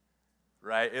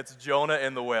right? It's Jonah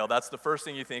and the whale. That's the first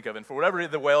thing you think of. And for whatever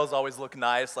reason, the whales always look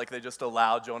nice, like they just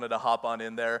allow Jonah to hop on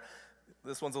in there.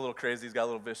 This one's a little crazy. He's got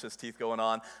little vicious teeth going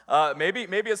on. Maybe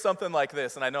it's something like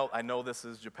this. And I know this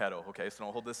is Geppetto, okay? So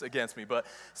don't hold this against me. But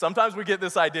sometimes we get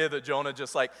this idea that Jonah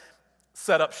just like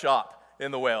set up shop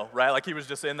in the whale, right? Like he was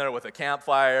just in there with a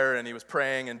campfire and he was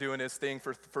praying and doing his thing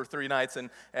for 3 nights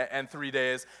and 3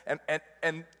 days.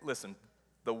 And listen,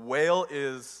 the whale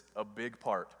is a big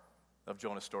part of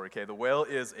Jonah's story, okay? The whale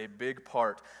is a big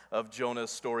part of Jonah's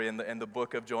story in the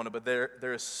book of Jonah, but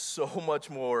there is so much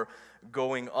more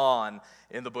going on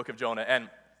in the book of Jonah. And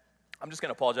I'm just going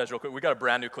to apologize real quick. We got a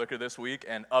brand new clicker this week,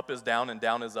 and up is down and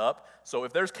down is up. So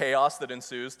if there's chaos that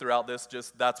ensues throughout this,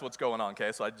 that's what's going on,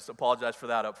 okay? So I just apologize for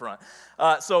that up front.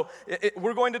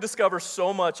 We're going to discover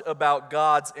so much about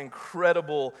God's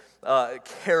incredible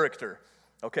character.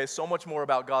 Okay, so much more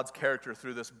about God's character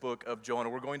through this book of Jonah.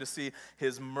 We're going to see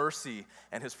his mercy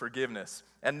and his forgiveness.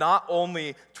 And not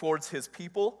only towards his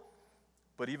people,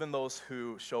 but even those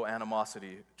who show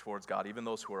animosity towards God, even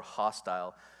those who are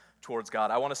hostile towards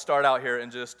God. I want to start out here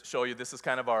and just show you, this is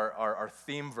kind of our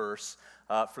theme verse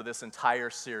for this entire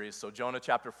series. So Jonah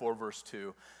chapter 4, verse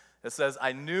 2. It says,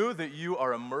 "I knew that you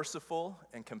are a merciful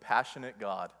and compassionate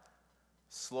God,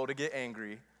 slow to get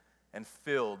angry and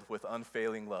filled with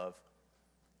unfailing love.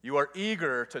 You are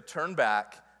eager to turn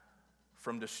back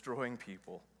from destroying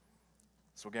people."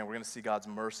 So again, we're going to see God's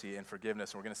mercy and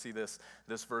forgiveness. And we're going to see this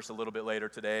verse a little bit later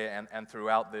today and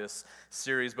throughout this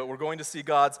series. But we're going to see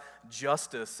God's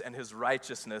justice and his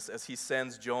righteousness as he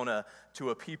sends Jonah to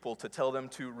a people to tell them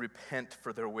to repent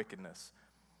for their wickedness.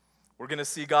 We're going to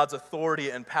see God's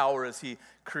authority and power as he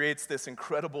creates this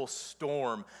incredible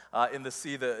storm in the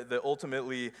sea that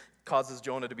ultimately causes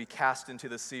Jonah to be cast into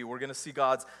the sea. We're going to see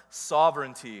God's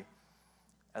sovereignty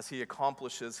as he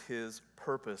accomplishes his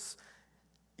purpose,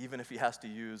 even if he has to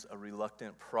use a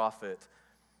reluctant prophet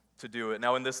to do it.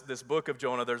 Now, in this book of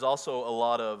Jonah, there's also a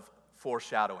lot of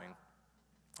foreshadowing.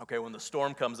 Okay, when the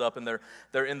storm comes up and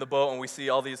they're in the boat and we see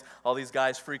all these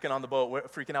guys freaking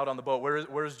out on the boat.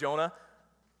 Where's Jonah?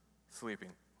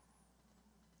 Sleeping.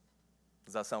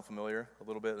 Does that sound familiar a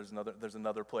little bit? There's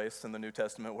another place in the New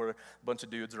Testament where a bunch of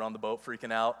dudes are on the boat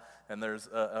freaking out, and there's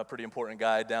a pretty important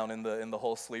guy down in the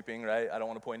hole sleeping, right? I don't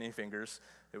want to point any fingers.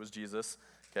 It was Jesus.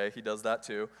 Okay, he does that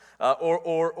too.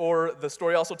 Or the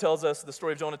story also tells us, the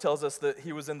story of Jonah tells us that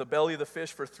he was in the belly of the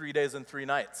fish for 3 days and 3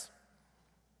 nights.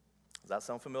 Does that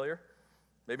sound familiar?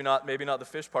 Maybe not the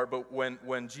fish part, but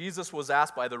when Jesus was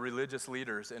asked by the religious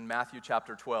leaders in Matthew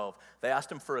chapter 12, they asked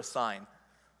him for a sign.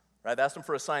 Right? They asked him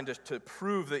for a sign to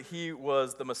prove that he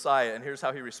was the Messiah, and here's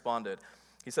how he responded.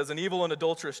 He says, "An evil and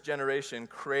adulterous generation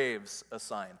craves a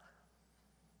sign.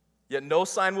 Yet no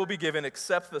sign will be given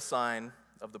except the sign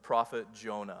of the prophet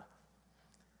Jonah.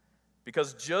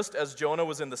 Because just as Jonah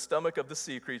was in the stomach of the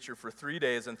sea creature for 3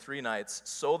 days and 3 nights,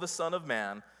 so the Son of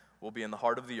Man will be in the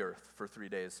heart of the earth for 3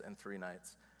 days and 3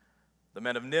 nights. The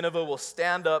men of Nineveh will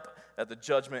stand up at the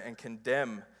judgment and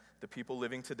condemn the people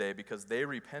living today because they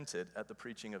repented at the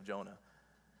preaching of Jonah."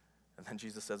 And then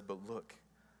Jesus says, "But look,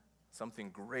 something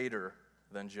greater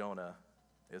than Jonah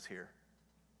is here."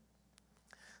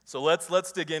 So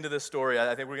let's dig into this story.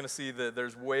 I think we're going to see that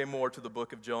there's way more to the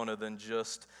book of Jonah than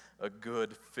just a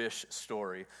good fish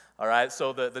story. All right,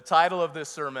 so the title of this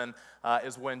sermon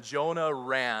is "When Jonah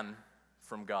Ran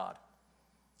from God."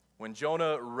 When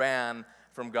Jonah ran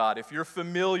from God. If you're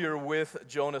familiar with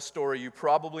Jonah's story, you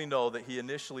probably know that he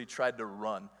initially tried to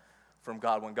run from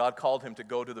God. When God called him to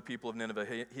go to the people of Nineveh,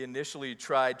 he initially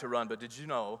tried to run. But did you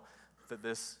know that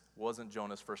this wasn't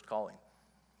Jonah's first calling?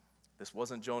 This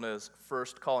wasn't Jonah's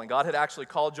first calling. God had actually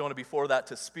called Jonah before that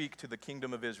to speak to the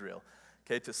kingdom of Israel,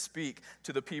 okay, to speak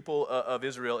to the people of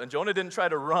Israel. And Jonah didn't try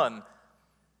to run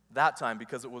that time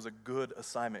because it was a good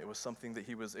assignment. It was something that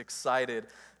he was excited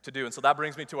to do. And so that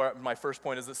brings me to my first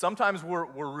point, is that sometimes we're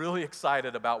really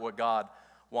excited about what God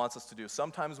wants us to do.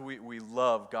 Sometimes we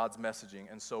love God's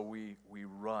messaging, and so we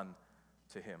run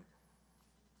to him.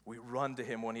 We run to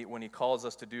him when he calls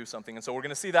us to do something. And so we're going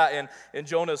to see that in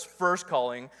Jonah's first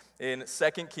calling in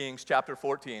 2 Kings chapter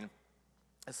 14.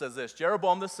 It says this: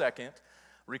 "Jeroboam II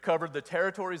recovered the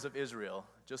territories of Israel,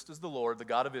 just as the Lord, the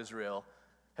God of Israel,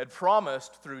 had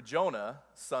promised through Jonah,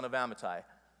 son of Amittai,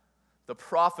 the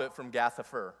prophet from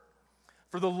Gath-hepher.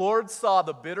 For the Lord saw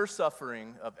the bitter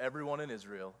suffering of everyone in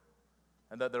Israel,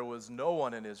 and that there was no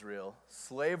one in Israel,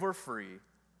 slave or free,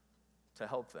 to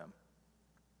help them."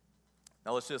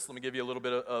 Now let me give you a little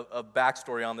bit of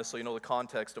backstory on this so you know the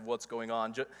context of what's going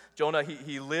on. Jonah,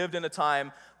 he lived in a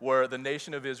time where the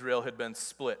nation of Israel had been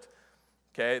split.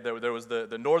 Okay, there was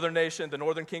the northern nation, the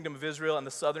northern kingdom of Israel, and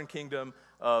the southern kingdom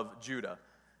of Judah.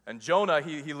 And Jonah,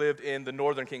 he lived in the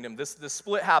northern kingdom. This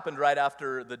split happened right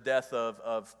after the death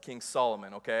of King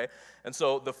Solomon, okay? And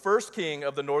so the first king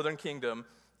of the northern kingdom,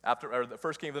 after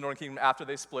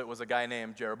they split was a guy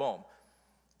named Jeroboam.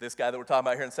 This guy that we're talking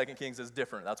about here in 2 Kings is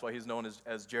different. That's why he's known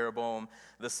as Jeroboam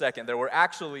the second. There were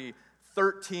actually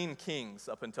 13 kings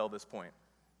up until this point.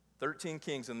 13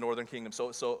 kings in the northern kingdom.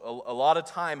 So a lot of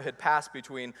time had passed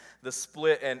between the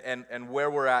split and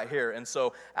where we're at here. And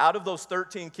so out of those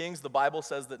 13 kings, the Bible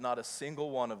says that not a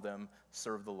single one of them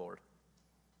served the Lord.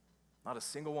 Not a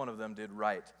single one of them did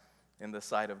right in the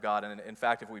sight of God. And in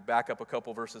fact, if we back up a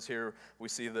couple verses here, we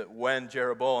see that when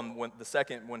Jeroboam,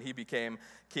 when he became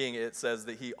king, it says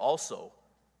that he also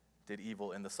did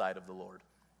evil in the sight of the Lord.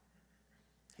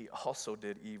 He also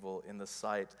did evil in the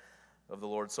sight of the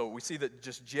Lord. So we see that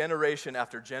just generation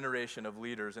after generation of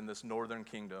leaders in this northern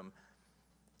kingdom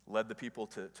led the people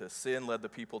to sin, led the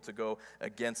people to go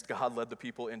against God, led the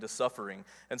people into suffering.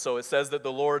 And so it says that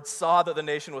the Lord saw that the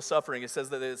nation was suffering. It says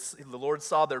that the Lord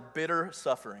saw their bitter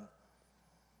suffering,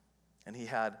 and he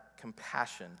had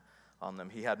compassion on them.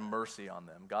 He had mercy on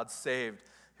them. God saved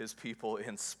his people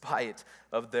in spite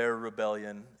of their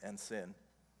rebellion and sin,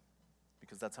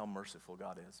 because that's how merciful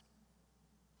God is.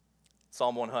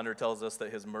 Psalm 100 tells us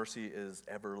that his mercy is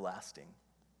everlasting.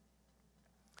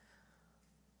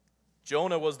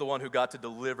 Jonah was the one who got to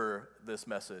deliver this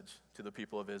message to the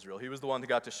people of Israel. He was the one who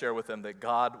got to share with them that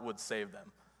God would save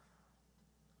them.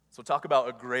 So talk about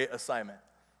a great assignment,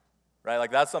 right?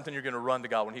 Like that's something you're going to run to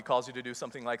God. When he calls you to do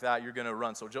something like that, you're going to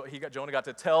run. So Jonah got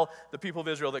to tell the people of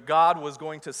Israel that God was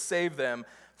going to save them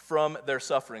from their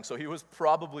suffering. So he was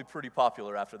probably pretty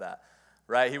popular after that.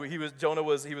 Right? Jonah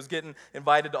was getting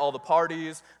invited to all the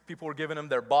parties. People were giving him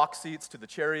their box seats to the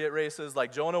chariot races.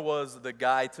 Like Jonah was the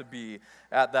guy to be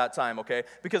at that time, okay?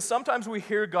 Because sometimes we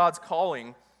hear God's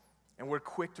calling and we're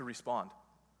quick to respond.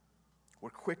 We're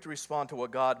quick to respond to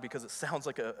what God, because it sounds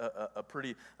like a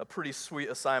pretty sweet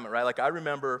assignment, right? Like I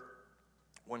remember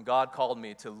when God called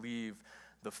me to leave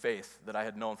the faith that I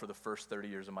had known for the first 30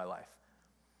 years of my life.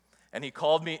 And he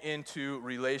called me into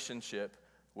relationship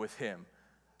with him.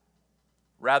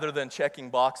 Rather than checking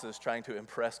boxes, trying to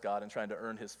impress God and trying to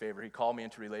earn his favor, he called me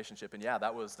into relationship. And yeah,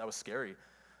 that was scary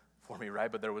for me,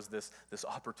 right? But there was this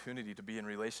opportunity to be in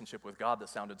relationship with God that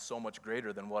sounded so much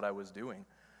greater than what I was doing.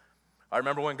 I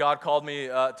remember when God called me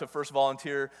to first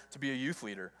volunteer to be a youth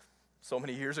leader so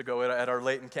many years ago at our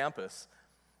Layton campus.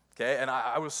 Okay, and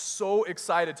I was so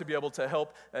excited to be able to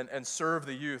help and serve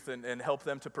the youth and help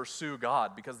them to pursue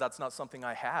God, because that's not something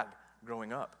I had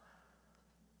growing up.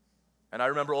 And I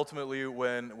remember ultimately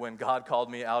when God called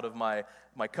me out of my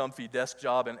comfy desk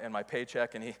job and my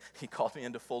paycheck, and he called me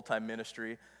into full-time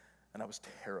ministry, and I was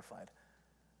terrified.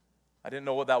 I didn't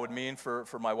know what that would mean for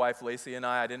my wife Lacey and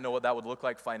I. I didn't know what that would look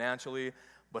like financially,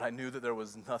 but I knew that there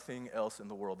was nothing else in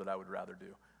the world that I would rather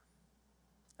do.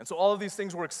 And so all of these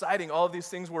things were exciting. All of these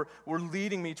things were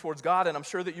leading me towards God, and I'm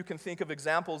sure that you can think of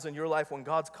examples in your life when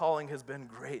God's calling has been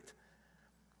great.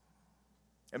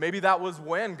 And maybe that was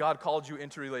when God called you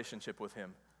into relationship with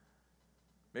him.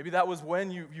 Maybe that was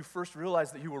when you first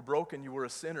realized that you were broken, you were a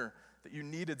sinner, that you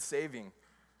needed saving.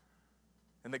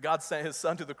 And that God sent his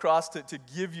son to the cross to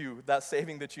give you that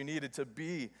saving that you needed, to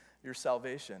be your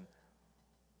salvation.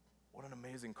 What an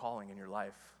amazing calling in your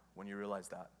life when you realize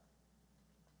that.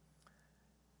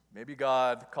 Maybe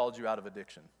God called you out of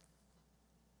addiction.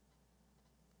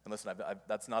 And listen,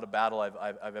 that's not a battle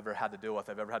I've ever had to deal with,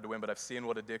 I've ever had to win, but I've seen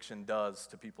what addiction does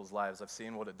to people's lives. I've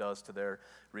seen what it does to their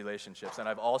relationships. And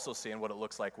I've also seen what it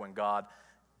looks like when God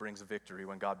brings victory,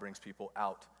 when God brings people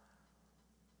out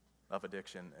of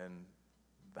addiction. And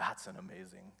that's an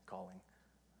amazing calling.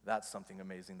 That's something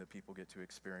amazing that people get to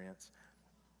experience.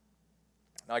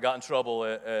 Now, I got in trouble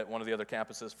at one of the other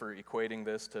campuses for equating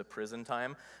this to prison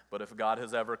time, but if God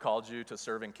has ever called you to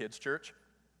serve in kids' church,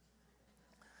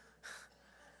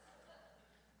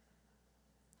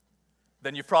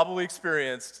 then you've probably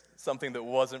experienced something that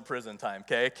wasn't prison time,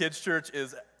 okay? Kids' church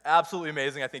is absolutely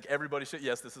amazing. I think everybody should.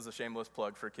 Yes, this is a shameless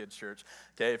plug for kids' church,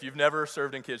 okay? If you've never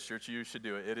served in kids' church, you should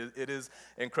do it. It is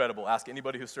incredible. Ask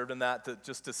anybody who served in that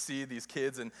just to see these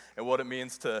kids and what it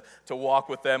means to walk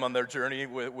with them on their journey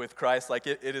with Christ. Like,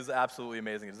 it is absolutely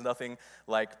amazing. It's nothing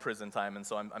like prison time, and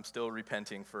so I'm still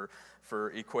repenting for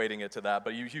equating it to that.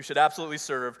 But you should absolutely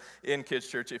serve in kids'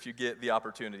 church if you get the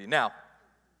opportunity. Now,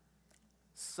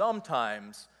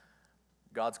 sometimes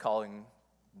God's calling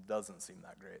doesn't seem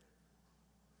that great.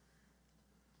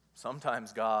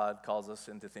 Sometimes God calls us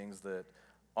into things that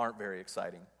aren't very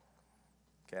exciting.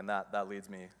 Okay, and that leads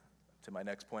me to my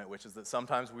next point, which is that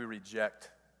sometimes we reject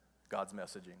God's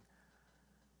messaging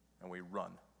and we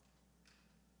run.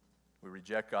 We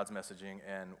reject God's messaging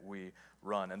and we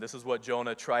run. And this is what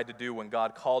Jonah tried to do when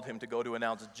God called him to go to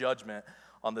announce judgment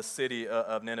on the city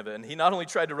of Nineveh. And he not only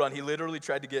tried to run, he literally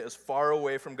tried to get as far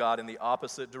away from God in the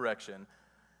opposite direction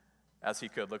as he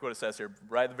could. Look what it says here,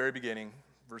 right at the very beginning,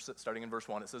 starting in verse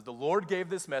 1. It says, "The Lord gave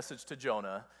this message to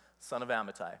Jonah, son of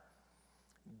Amittai.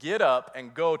 Get up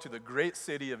and go to the great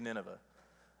city of Nineveh.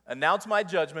 Announce my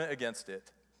judgment against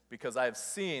it, because I have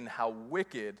seen how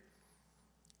wicked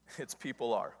its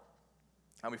people are."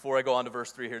 Now, before I go on to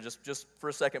verse 3 here, just for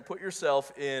a second, put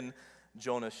yourself in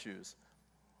Jonah's shoes.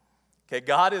 Okay,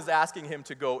 God is asking him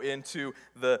to go into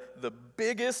the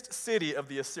biggest city of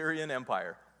the Assyrian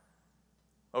Empire.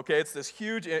 Okay, it's this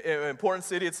huge, important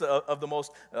city. It's of the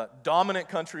most dominant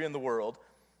country in the world.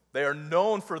 They are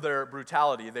known for their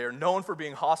brutality. They are known for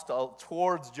being hostile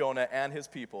towards Jonah and his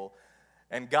people.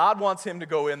 And God wants him to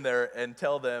go in there and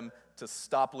tell them to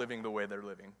stop living the way they're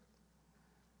living.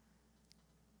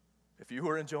 If you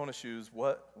were in Jonah's shoes,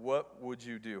 what would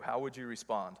you do? How would you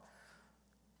respond?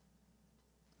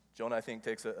 Jonah, I think,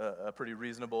 takes a pretty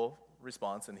reasonable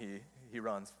response, and he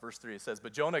runs. Verse 3, it says,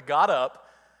 "But Jonah got up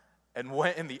and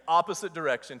went in the opposite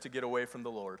direction to get away from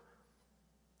the Lord.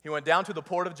 He went down to the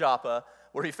port of Joppa,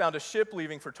 where he found a ship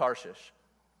leaving for Tarshish.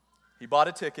 He bought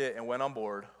a ticket and went on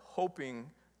board,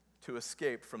 hoping to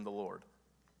escape from the Lord."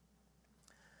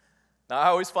 Now, I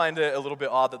always find it a little bit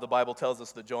odd that the Bible tells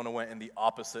us that Jonah went in the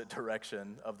opposite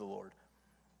direction of the Lord.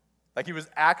 Like he was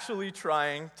actually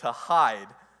trying to hide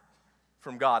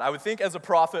from God. I would think as a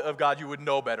prophet of God, you would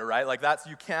know better, right? Like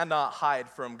you cannot hide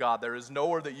from God. There is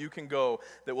nowhere that you can go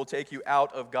that will take you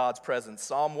out of God's presence.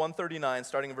 Psalm 139,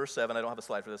 starting in verse 7, I don't have a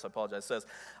slide for this, I apologize, says,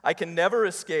 "I can never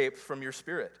escape from your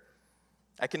spirit.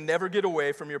 I can never get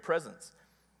away from your presence.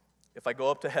 If I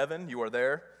go up to heaven, you are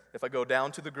there. If I go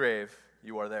down to the grave,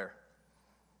 you are there.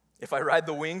 If I ride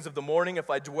the wings of the morning,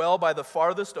 if I dwell by the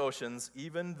farthest oceans,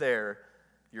 even there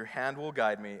your hand will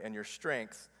guide me and your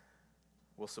strength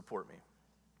will support me."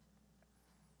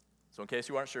 So in case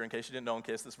you aren't sure, in case you didn't know, in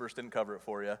case this verse didn't cover it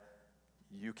for you,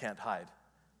 you can't hide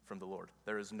from the Lord.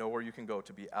 There is nowhere you can go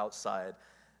to be outside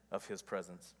of his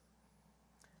presence.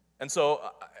 And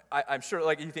so I'm sure,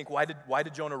 like, you think, why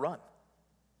did Jonah run?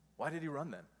 Why did he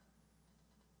run then?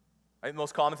 I think the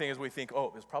most common thing is we think,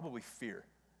 it was probably fear.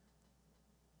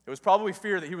 It was probably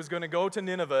fear that he was going to go to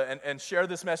Nineveh and share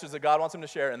this message that God wants him to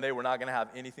share, and they were not going to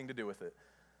have anything to do with it.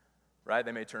 Right?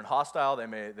 They may turn hostile. They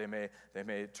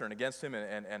may turn against him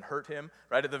and hurt him.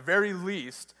 Right? At the very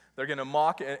least, they're going to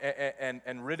mock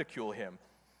and ridicule him.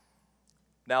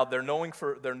 Now, they're known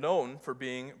for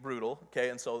being brutal.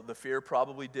 Okay, and so the fear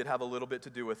probably did have a little bit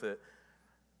to do with it,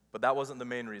 but that wasn't the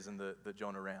main reason that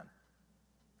Jonah ran.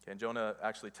 Okay, and Jonah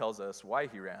actually tells us why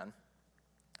he ran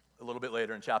a little bit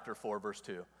later in chapter 4, verse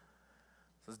 2. It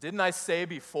says, "Didn't I say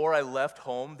before I left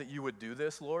home that you would do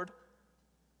this, Lord?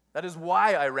 That is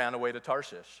why I ran away to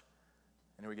Tarshish."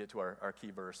 And here we get to our key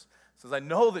verse. It says, "I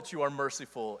know that you are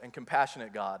merciful and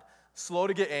compassionate God, slow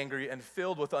to get angry and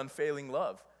filled with unfailing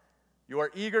love. You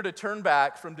are eager to turn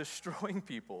back from destroying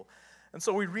people." And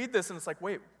so we read this and it's like,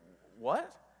 wait,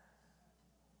 what?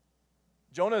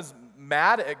 Jonah's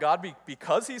mad at God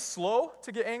because he's slow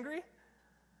to get angry?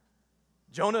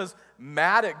 Jonah's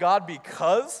mad at God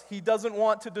because he doesn't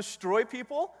want to destroy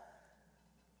people?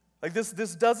 Like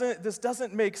this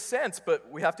doesn't make sense, but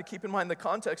we have to keep in mind the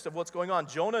context of what's going on.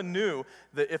 Jonah knew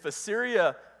that if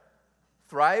Assyria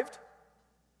thrived,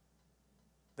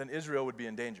 then Israel would be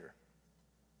in danger.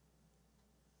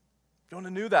 Jonah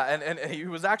knew that, and he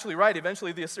was actually right.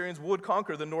 Eventually, the Assyrians would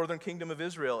conquer the northern kingdom of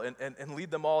Israel and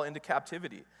lead them all into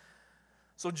captivity.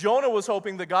 So Jonah was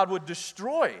hoping that God would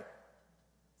destroy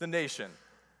the nation.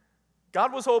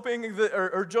 Jonah was hoping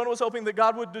that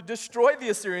God would destroy the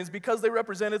Assyrians because they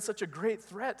represented such a great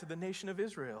threat to the nation of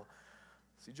Israel.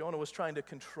 See, Jonah was trying to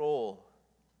control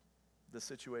the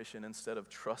situation instead of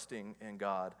trusting in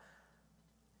God,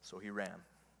 so he ran.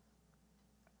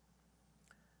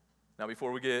 Now,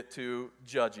 before we get too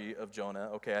judgy of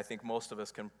Jonah, okay, I think most of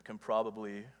us can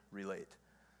probably relate.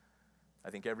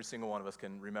 I think every single one of us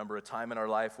can remember a time in our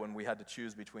life when we had to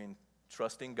choose between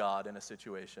trusting God in a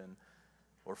situation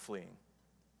or fleeing.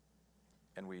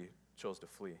 And we chose to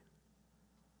flee.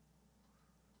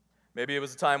 Maybe it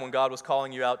was a time when God was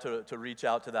calling you out to reach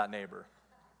out to that neighbor.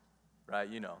 Right?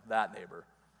 You know, that neighbor.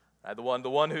 Right? The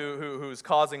one who's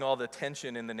causing all the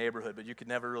tension in the neighborhood, but you could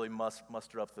never really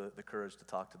muster up the courage to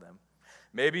talk to them.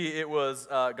 Maybe it was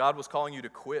God was calling you to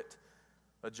quit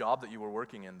a job that you were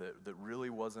working in that really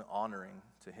wasn't honoring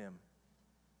to him.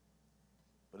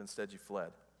 But instead you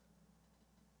fled.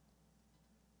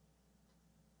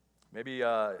 Maybe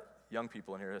young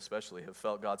people in here especially have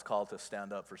felt God's call to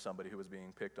stand up for somebody who was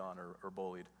being picked on or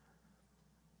bullied.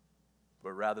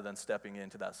 But rather than stepping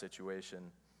into that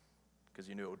situation because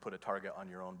you knew it would put a target on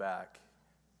your own back,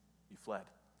 you fled.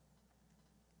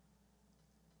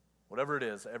 Whatever it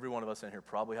is, every one of us in here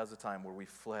probably has a time where we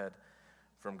fled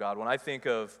from God. When I think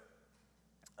of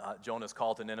Jonah's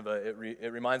call to Nineveh,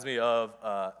 it reminds me of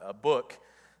a book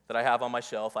that I have on my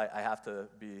shelf. I have to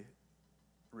be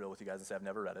real with you guys and say I've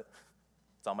never read it.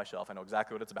 It's on my shelf. I know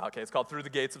exactly what it's about. Okay, it's called Through the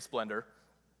Gates of Splendor.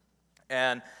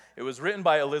 And it was written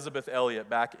by Elizabeth Elliot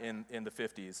back in the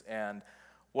 50s. And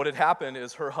what had happened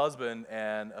is her husband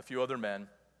and a few other men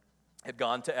had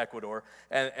gone to Ecuador.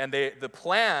 And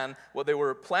what they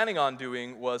were planning on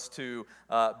doing was to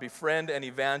befriend and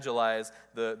evangelize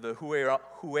the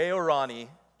Huaorani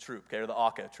troop, okay, or the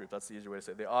Auca troop. That's the easier way to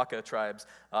say it, the Auca tribes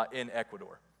in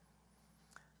Ecuador.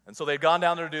 And so they'd gone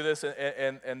down there to do this,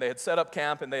 and they had set up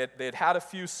camp, and they had a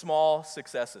few small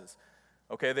successes.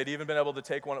 Okay, they'd even been able to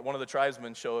take one of the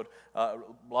tribesmen showed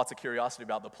lots of curiosity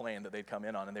about the plane that they'd come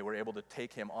in on, and they were able to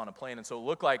take him on a plane. And so it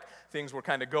looked like things were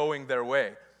kind of going their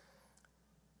way.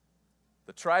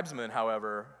 The tribesmen,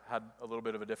 however, had a little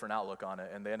bit of a different outlook on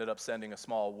it, and they ended up sending a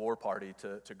small war party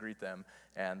to greet them,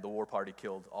 and the war party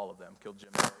killed all of them, killed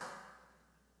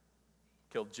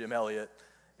Jim Elliot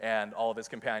and all of his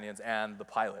companions and the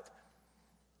pilot.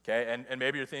 Okay, and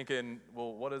maybe you're thinking,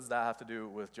 well, what does that have to do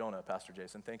with Jonah, Pastor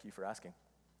Jason? Thank you for asking.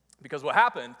 Because what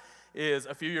happened is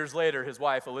a few years later, his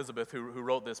wife, Elizabeth, who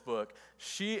wrote this book,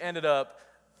 she ended up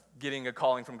getting a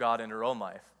calling from God in her own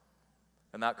life.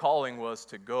 And that calling was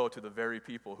to go to the very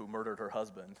people who murdered her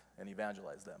husband and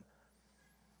evangelize them.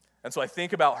 And so I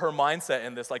think about her mindset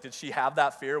in this, like, did she have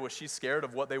that fear? Was she scared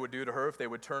of what they would do to her if they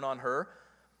would turn on her?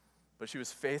 But she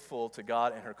was faithful to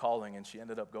God and her calling, and she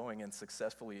ended up going and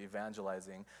successfully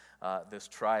evangelizing this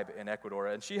tribe in Ecuador.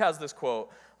 And she has this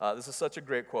quote. This is such a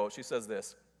great quote. She says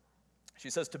this. She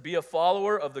says, "To be a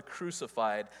follower of the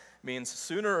crucified means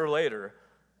sooner or later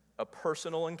a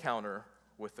personal encounter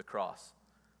with the cross.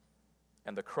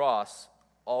 And the cross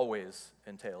always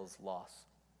entails loss."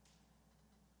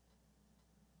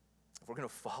 If we're going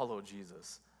to follow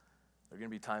Jesus, there are going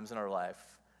to be times in our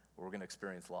life where we're going to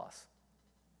experience loss.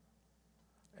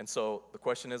 And so the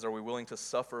question is, are we willing to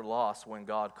suffer loss when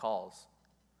God calls?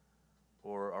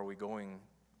 Or are we going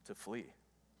to flee?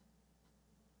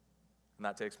 And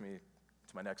that takes me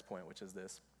to my next point, which is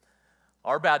this.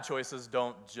 Our bad choices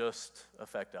don't just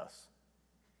affect us.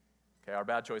 Okay, our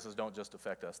bad choices don't just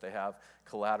affect us. They have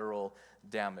collateral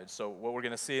damage. So what we're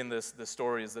going to see in this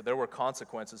story is that there were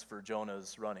consequences for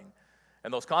Jonah's running.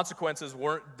 And those consequences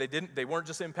weren't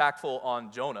just impactful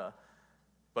on Jonah,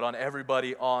 but on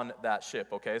everybody on that ship,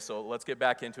 okay? So let's get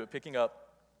back into it. Picking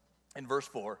up in verse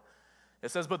 4, it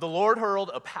says, "But the Lord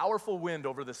hurled a powerful wind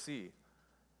over the sea,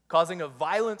 causing a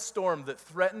violent storm that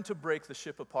threatened to break the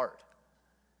ship apart.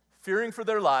 Fearing for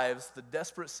their lives, the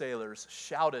desperate sailors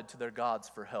shouted to their gods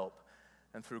for help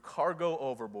and threw cargo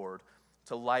overboard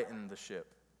to lighten the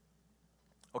ship."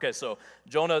 Okay, so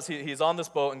Jonah, he's on this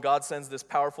boat, and God sends this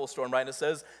powerful storm, right? And it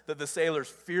says that the sailors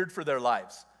feared for their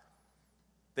lives.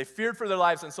 They feared for their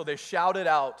lives, and so they shouted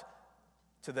out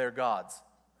to their gods.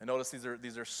 And notice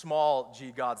these are small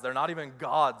g gods. They're not even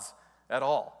gods at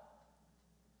all.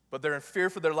 But they're in fear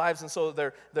for their lives, and so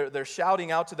they're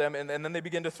shouting out to them, and then they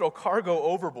begin to throw cargo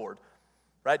overboard,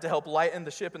 right, to help lighten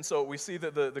the ship. And so we see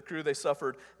that the crew, they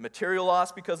suffered material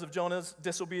loss because of Jonah's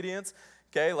disobedience.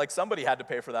 Okay, like somebody had to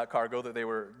pay for that cargo that they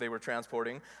were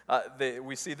transporting.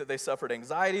 We see that they suffered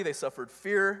anxiety, they suffered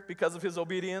fear because of his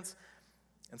obedience.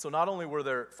 And so not only were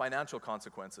there financial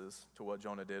consequences to what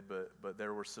Jonah did, but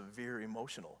there were severe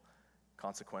emotional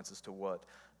consequences to what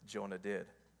Jonah did.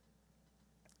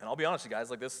 And I'll be honest with you guys,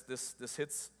 like this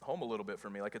hits home a little bit for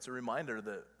me. Like, it's a reminder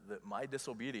that my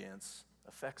disobedience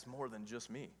affects more than just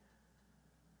me.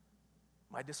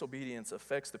 My disobedience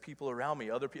affects the people around me,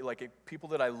 other people, like people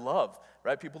that I love,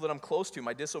 right? People that I'm close to.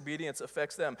 My disobedience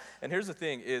affects them. And here's the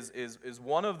thing, is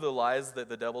one of the lies that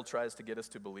the devil tries to get us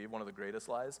to believe, one of the greatest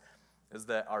lies, is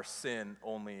that our sin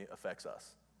only affects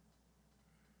us.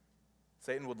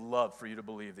 Satan would love for you to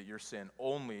believe that your sin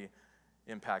only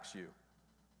impacts you.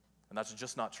 And that's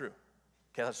just not true.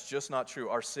 Okay, that's just not true.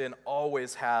 Our sin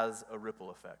always has a ripple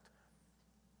effect.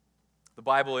 The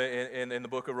Bible, in the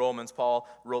book of Romans, Paul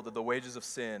wrote that the wages of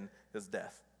sin is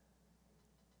death.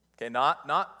 Okay,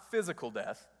 not physical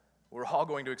death. We're all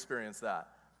going to experience that.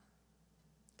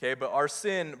 Okay, but our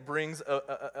sin brings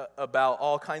about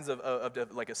all kinds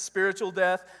of like a spiritual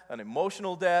death, an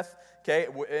emotional death, okay?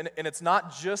 And it's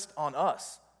not just on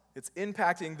us. It's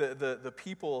impacting the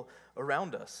people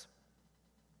around us.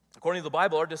 According to the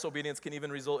Bible, our disobedience can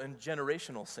even result in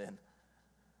generational sin,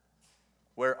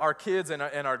 where our kids and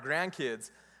our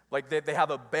grandkids, like they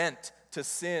have a bent to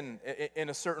sin in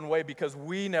a certain way because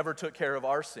we never took care of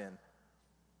our sin.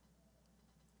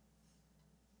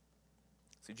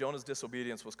 See, Jonah's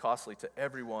disobedience was costly to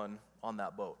everyone on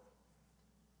that boat.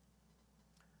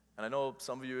 And I know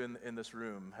some of you in this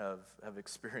room have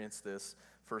experienced this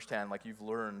firsthand, like you've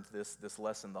learned this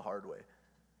lesson the hard way.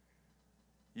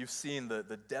 You've seen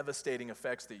the devastating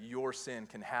effects that your sin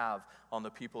can have on the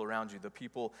people around you, the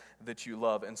people that you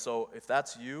love. And so if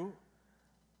that's you,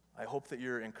 I hope that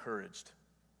you're encouraged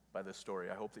by this story.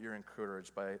 I hope that you're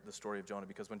encouraged by the story of Jonah,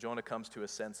 because when Jonah comes to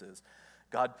his senses,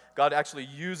 God actually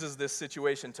uses this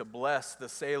situation to bless the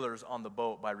sailors on the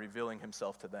boat by revealing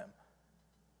himself to them.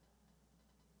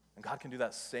 And God can do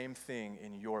that same thing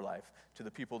in your life to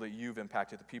the people that you've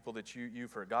impacted, the people that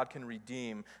you've hurt. God can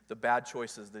redeem the bad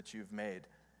choices that you've made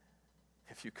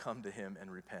if you come to him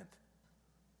and repent.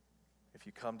 If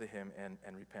you come to him and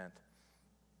repent.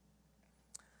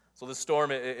 So the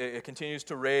storm, it continues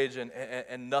to rage,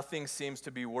 and nothing seems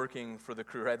to be working for the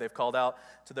crew, right? They've called out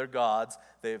to their gods.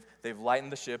 They've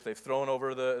lightened the ship. They've thrown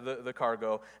over the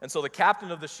cargo. And so the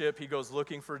captain of the ship, he goes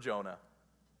looking for Jonah.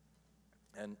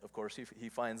 And, of course, he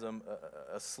finds him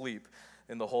asleep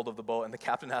in the hold of the boat. And the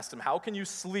captain asks him, "How can you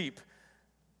sleep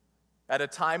at a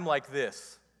time like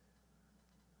this?"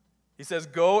 He says,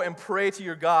 "Go and pray to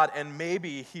your God, and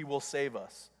maybe he will save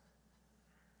us."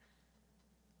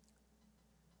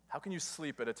 How can you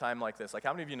sleep at a time like this? Like,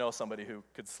 how many of you know somebody who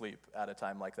could sleep at a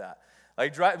time like that?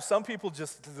 Like, some people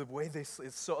just, the way they sleep,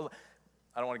 it's so,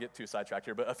 I don't want to get too sidetracked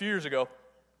here, but a few years ago,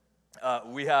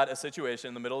 we had a situation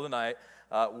in the middle of the night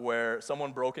where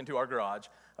someone broke into our garage.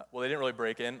 Well, they didn't really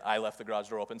break in. I left the garage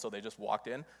door open, so they just walked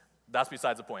in. That's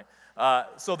besides the point.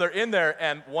 So they're in there,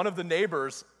 and one of the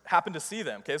neighbors happened to see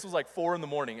them. Okay, this was like 4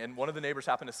 a.m, and one of the neighbors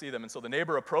happened to see them, and so the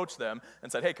neighbor approached them and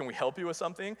said, "Hey, can we help you with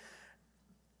something?"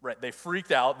 Right, they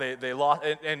freaked out. They lost,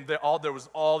 and there was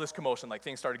all this commotion. Like,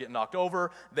 things started getting knocked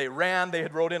over. They ran. They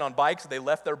had rode in on bikes. They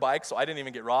left their bikes, so I didn't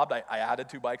even get robbed. I added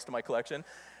 2 bikes to my collection.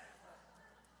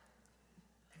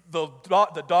 The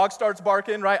dog starts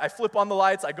barking, right? I flip on the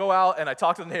lights. I go out, and I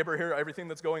talk to the neighbor, hear everything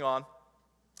that's going on.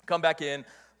 Come back in,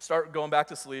 start going back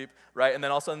to sleep, right? And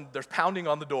then all of a sudden, there's pounding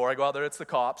on the door. I go out there. It's the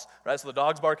cops, right? So the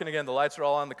dog's barking again. The lights are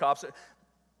all on. The cops.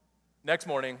 Next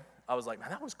morning, I was like, man,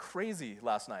 that was crazy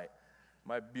last night.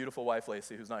 My beautiful wife,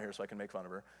 Lacey, who's not here so I can make fun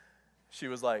of her, she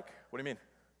was like, "What do you mean?"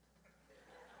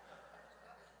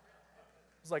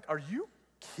 I was like, "Are you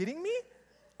kidding me?"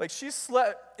 Like, she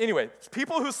slept. Anyway,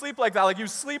 people who sleep like that, like you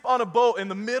sleep on a boat in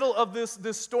the middle of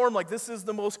this storm, like this is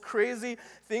the most crazy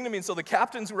thing to me. And so the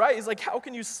captain's right. He's like, "How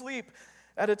can you sleep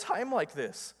at a time like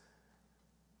this?"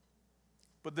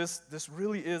 But this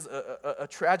really is a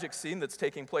tragic scene that's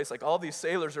taking place. Like, all these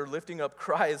sailors are lifting up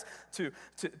cries to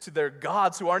their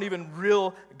gods who aren't even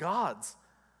real gods.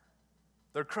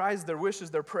 Their cries, their wishes,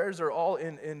 their prayers are all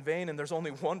in vain, and there's only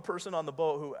one person on the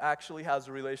boat who actually has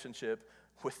a relationship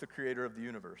with the creator of the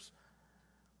universe.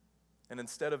 And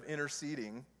instead of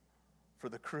interceding for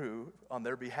the crew on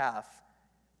their behalf,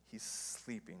 he's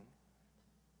sleeping.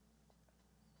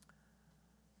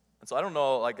 And so I don't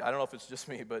know if it's just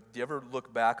me, but do you ever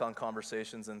look back on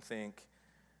conversations and think,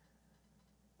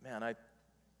 man, I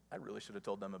really should have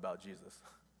told them about Jesus?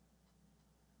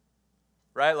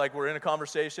 Right? Like, we're in a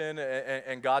conversation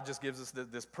and God just gives us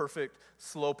this perfect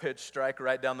slow pitch strike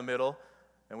right down the middle,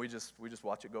 and we just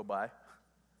watch it go by.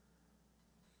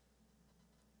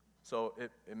 So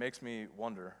it makes me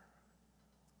wonder,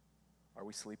 are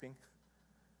we sleeping?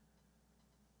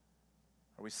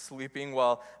 Are we sleeping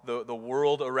while the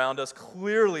world around us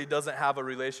clearly doesn't have a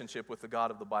relationship with the God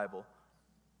of the Bible?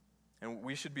 And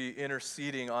we should be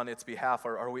interceding on its behalf.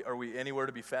 Are we anywhere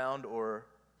to be found, or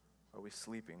are we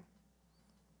sleeping?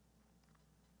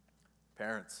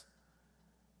 Parents,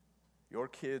 your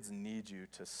kids need you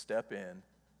to step in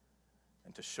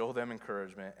and to show them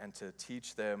encouragement and to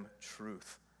teach them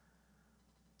truth,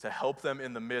 to help them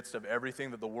in the midst of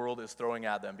everything that the world is throwing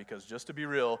at them. Because just to be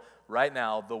real, right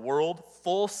now, the world,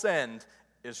 full send,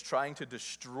 is trying to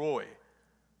destroy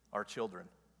our children.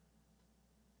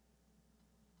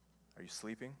 Are you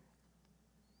sleeping?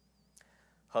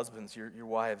 Husbands, your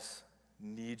wives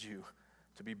need you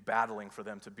to be battling for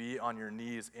them, to be on your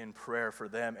knees in prayer for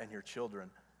them and your children.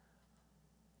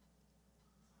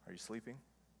 Are you sleeping?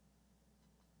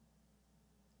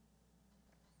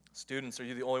 Students, are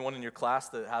you the only one in your class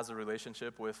that has a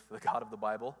relationship with the God of the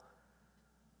Bible?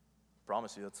 I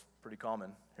promise you, that's pretty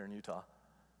common here in Utah.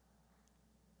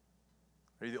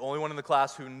 Are you the only one in the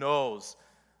class who knows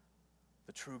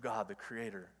the true God, the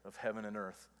creator of heaven and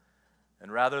earth?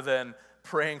 And rather than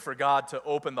praying for God to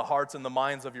open the hearts and the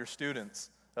minds of your students,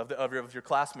 of your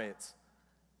classmates,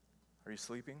 are you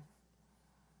sleeping?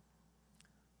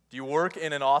 Do you work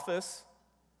in an office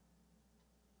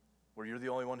where you're the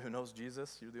only one who knows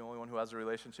Jesus? You're the only one who has a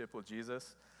relationship with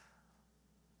Jesus?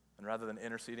 And rather than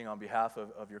interceding on behalf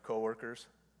of your coworkers,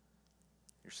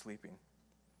 you're sleeping.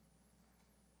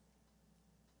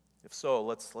 If so,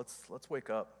 let's wake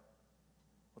up.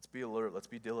 Let's be alert. Let's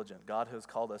be diligent. God has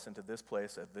called us into this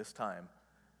place at this time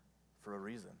for a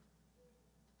reason.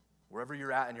 Wherever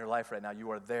you're at in your life right now,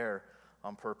 you are there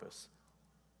on purpose.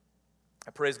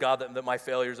 I praise God that my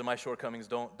failures and my shortcomings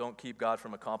don't keep God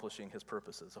from accomplishing his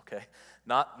purposes, okay?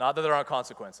 Not that there aren't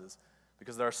consequences,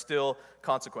 because there are still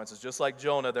consequences. Just like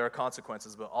Jonah, there are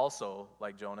consequences, but also,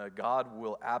 like Jonah, God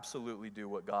will absolutely do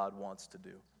what God wants to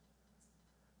do.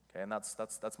 Okay, and that's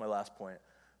my last point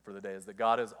for the day, is that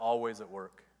God is always at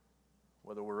work,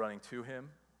 whether we're running to him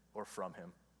or from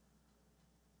him.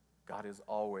 God is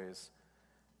always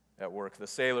at work. The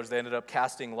sailors, they ended up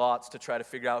casting lots to try to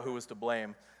figure out who was to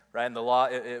blame, right? And the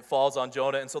lot, it falls on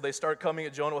Jonah, and so they start coming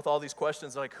at Jonah with all these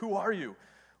questions, like, who are you?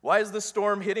 Why is this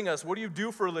storm hitting us? What do you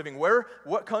do for a living?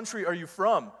 What country are you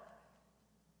from?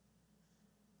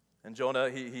 And Jonah,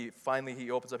 he finally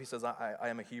opens up, he says, I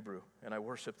am a Hebrew, and I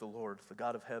worship the Lord, the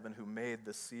God of heaven who made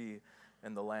the sea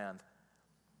and the land.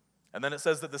 And then it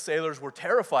says that the sailors were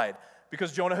terrified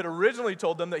because Jonah had originally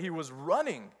told them that he was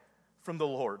running from the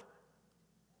Lord.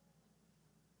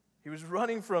 He was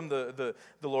running from the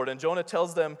Lord. And Jonah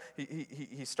tells them,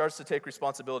 he starts to take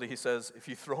responsibility. He says, if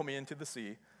you throw me into the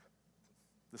sea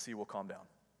will calm down.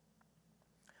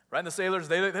 Right? And the sailors,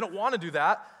 they don't want to do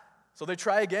that. So they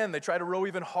try again. They try to row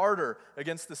even harder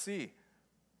against the sea.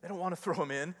 They don't want to throw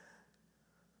him in,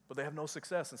 but they have no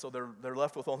success. And so they're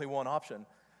left with only one option.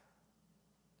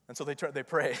 And so they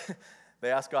pray.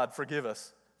 They ask God, forgive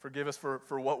us. Forgive us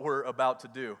for what we're about to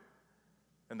do.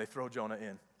 And they throw Jonah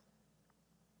in.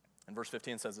 And verse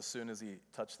 15 says, as soon as he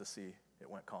touched the sea, it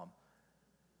went calm.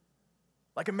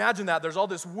 Like, imagine that. There's all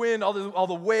this wind, all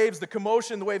the waves, the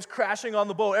commotion, the waves crashing on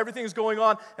the boat. Everything's going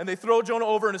on, and they throw Jonah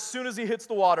over, and as soon as he hits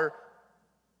the water,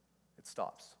 it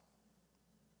stops.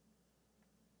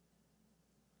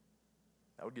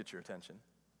 That would get your attention.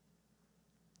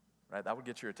 Right? That would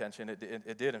get your attention.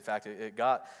 It did, in fact. It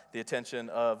got the attention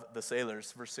of the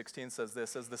sailors. Verse 16 says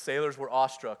this, says, the sailors were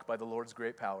awestruck by the Lord's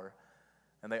great power,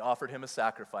 and they offered him a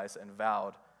sacrifice and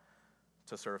vowed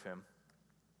to serve him.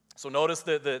 So notice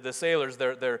the sailors,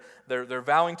 they're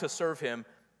vowing to serve him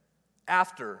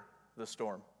after the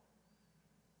storm.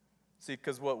 See,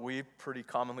 because what we pretty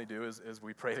commonly do is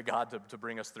we pray to God to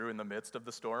bring us through in the midst of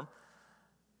the storm,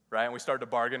 right? And we start to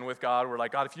bargain with God. We're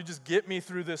like, God, if you just get me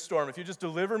through this storm, if you just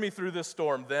deliver me through this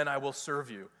storm, then I will serve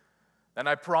you. And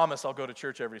I promise I'll go to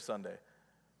church every Sunday.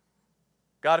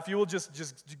 God, if you will just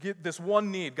get this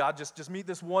one need, God, just meet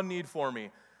this one need for me.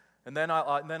 And then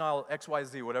I'll X, Y,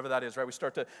 Z, whatever that is, right?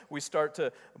 We start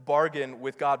to bargain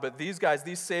with God. But these guys,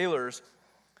 these sailors,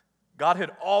 God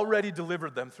had already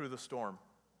delivered them through the storm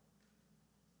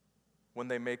when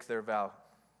they make their vow.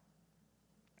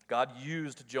 God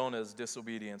used Jonah's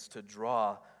disobedience to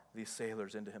draw these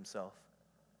sailors into himself.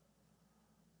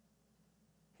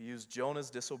 He used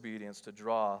Jonah's disobedience to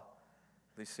draw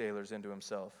these sailors into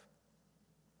himself.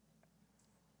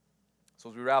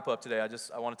 So as we wrap up today,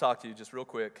 I want to talk to you just real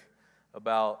quick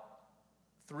about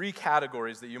 3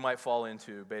 categories that you might fall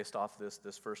into based off this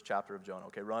first chapter of Jonah.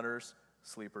 Okay, runners,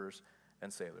 sleepers,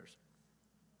 and sailors.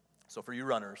 So for you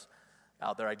runners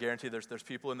out there, I guarantee there's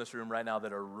people in this room right now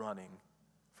that are running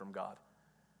from God.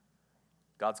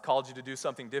 God's called you to do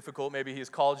something difficult. Maybe he's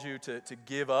called you to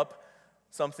give up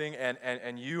something,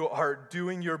 and you are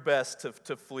doing your best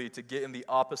to flee, to get in the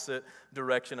opposite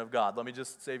direction of God. Let me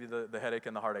just save you the headache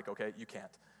and the heartache, okay? You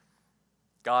can't.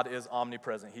 God is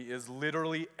omnipresent. He is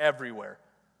literally everywhere.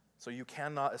 So you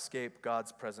cannot escape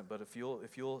God's presence. But if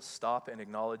you'll stop and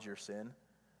acknowledge your sin,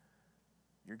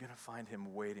 you're going to find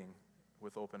him waiting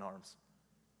with open arms.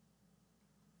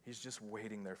 He's just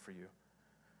waiting there for you.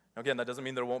 Now, again, that doesn't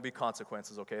mean there won't be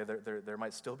consequences, okay? There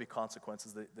might still be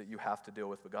consequences that you have to deal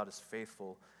with, but God is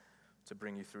faithful to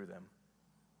bring you through them.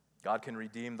 God can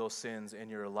redeem those sins in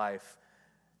your life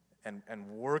and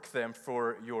work them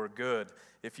for your good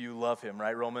if you love him,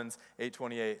 right? Romans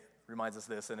 8:28 reminds us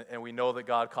this, and we know that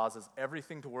God causes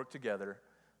everything to work together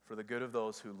for the good of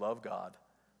those who love God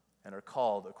and are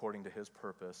called according to his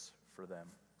purpose for them.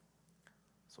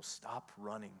 So stop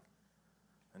running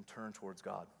and turn towards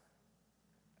God.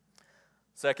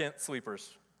 Second,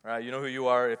 sleepers. All right, you know who you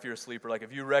are if you're a sleeper. Like,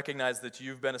 if you recognize that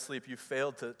you've been asleep, you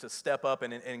failed to step up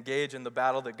and engage in the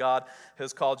battle that God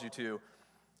has called you to,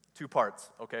 2 parts,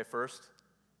 okay? First,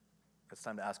 it's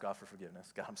time to ask God for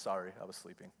forgiveness. God, I'm sorry, I was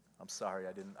sleeping. I'm sorry,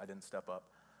 I didn't step up.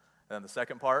 And then the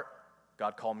second part,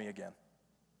 God, call me again.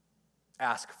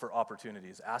 Ask for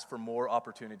opportunities. Ask for more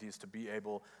opportunities to be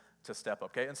able to step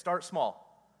up, okay? And start small.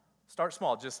 Start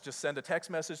small. Just send a text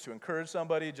message to encourage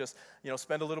somebody. Just,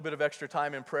 spend a little bit of extra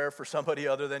time in prayer for somebody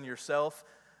other than yourself,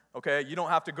 okay? You don't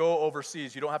have to go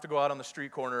overseas. You don't have to go out on the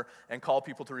street corner and call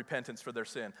people to repentance for their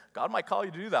sin. God might call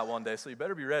you to do that one day, so you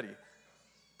better be ready.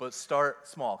 But start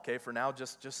small, okay? For now,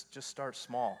 just start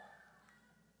small.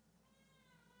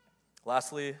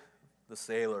 Lastly, the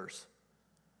sailors.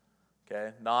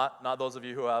 Okay, not those of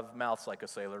you who have mouths like a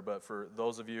sailor, but for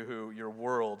those of you who your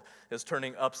world is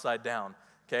turning upside down.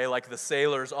 Okay, like the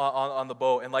sailors on the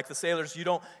boat, and like the sailors, you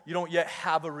don't yet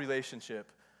have a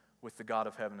relationship with the God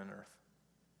of heaven and earth.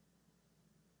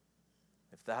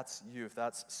 If that's you, if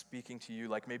that's speaking to you,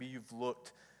 like maybe you've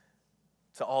looked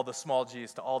to all the small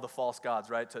G's, to all the false gods,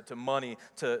 right? To money,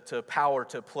 to power,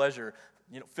 to pleasure,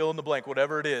 fill in the blank,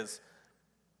 whatever it is.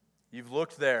 You've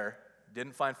looked there,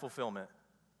 didn't find fulfillment.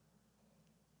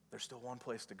 There's still one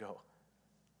place to go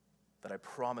that I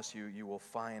promise you will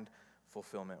find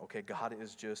fulfillment. Okay, God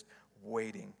is just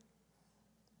waiting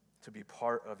to be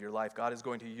part of your life. God is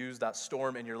going to use that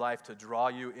storm in your life to draw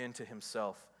you into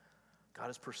himself. God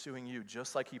is pursuing you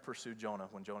just like he pursued Jonah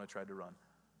when Jonah tried to run.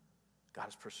 God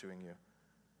is pursuing you.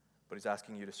 But he's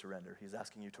asking you to surrender. He's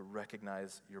asking you to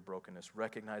recognize your brokenness,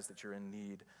 recognize that you're in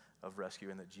need of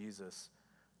rescue and that Jesus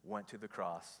went to the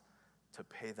cross to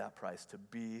pay that price, to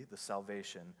be the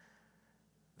salvation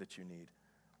that you need.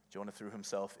 Jonah threw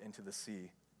himself into the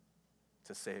sea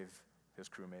to save his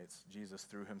crewmates. Jesus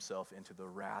threw himself into the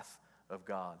wrath of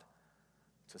God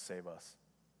to save us.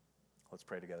 Let's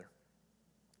pray together.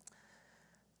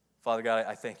 Father God,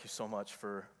 I thank you so much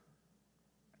for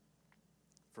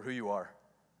who you are.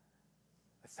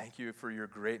 I thank you for your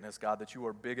greatness, God, that you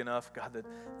are big enough, God,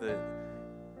 that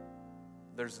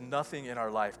there's nothing in our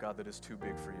life, God, that is too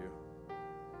big for you.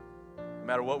 No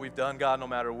matter what we've done, God, no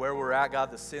matter where we're at, God,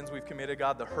 the sins we've committed,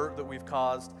 God, the hurt that we've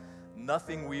caused,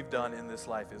 nothing we've done in this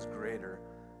life is greater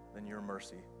than your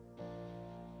mercy.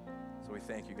 So we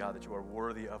thank you, God, that you are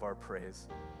worthy of our praise.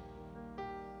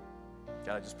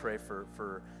 God, I just pray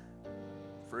for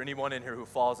anyone in here who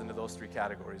falls into those 3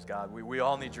 categories, God. We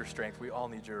all need your strength. We all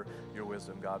need your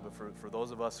wisdom, God. But for those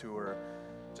of us who are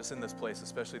just in this place,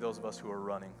 especially those of us who are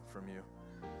running from you,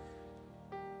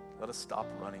 let us stop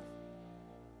running.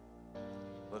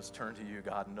 Let us turn to you,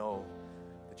 God. Know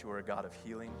that you are a God of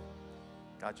healing.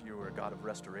 God, you are a God of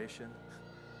restoration.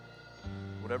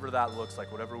 Whatever that looks like,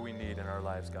 whatever we need in our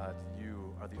lives, God,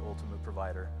 you are the ultimate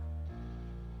provider.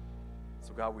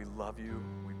 So God, we love you,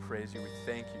 we praise you, we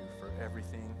thank you for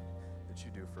everything that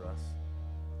you do for us.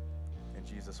 In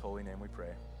Jesus' holy name we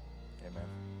pray.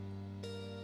 Amen.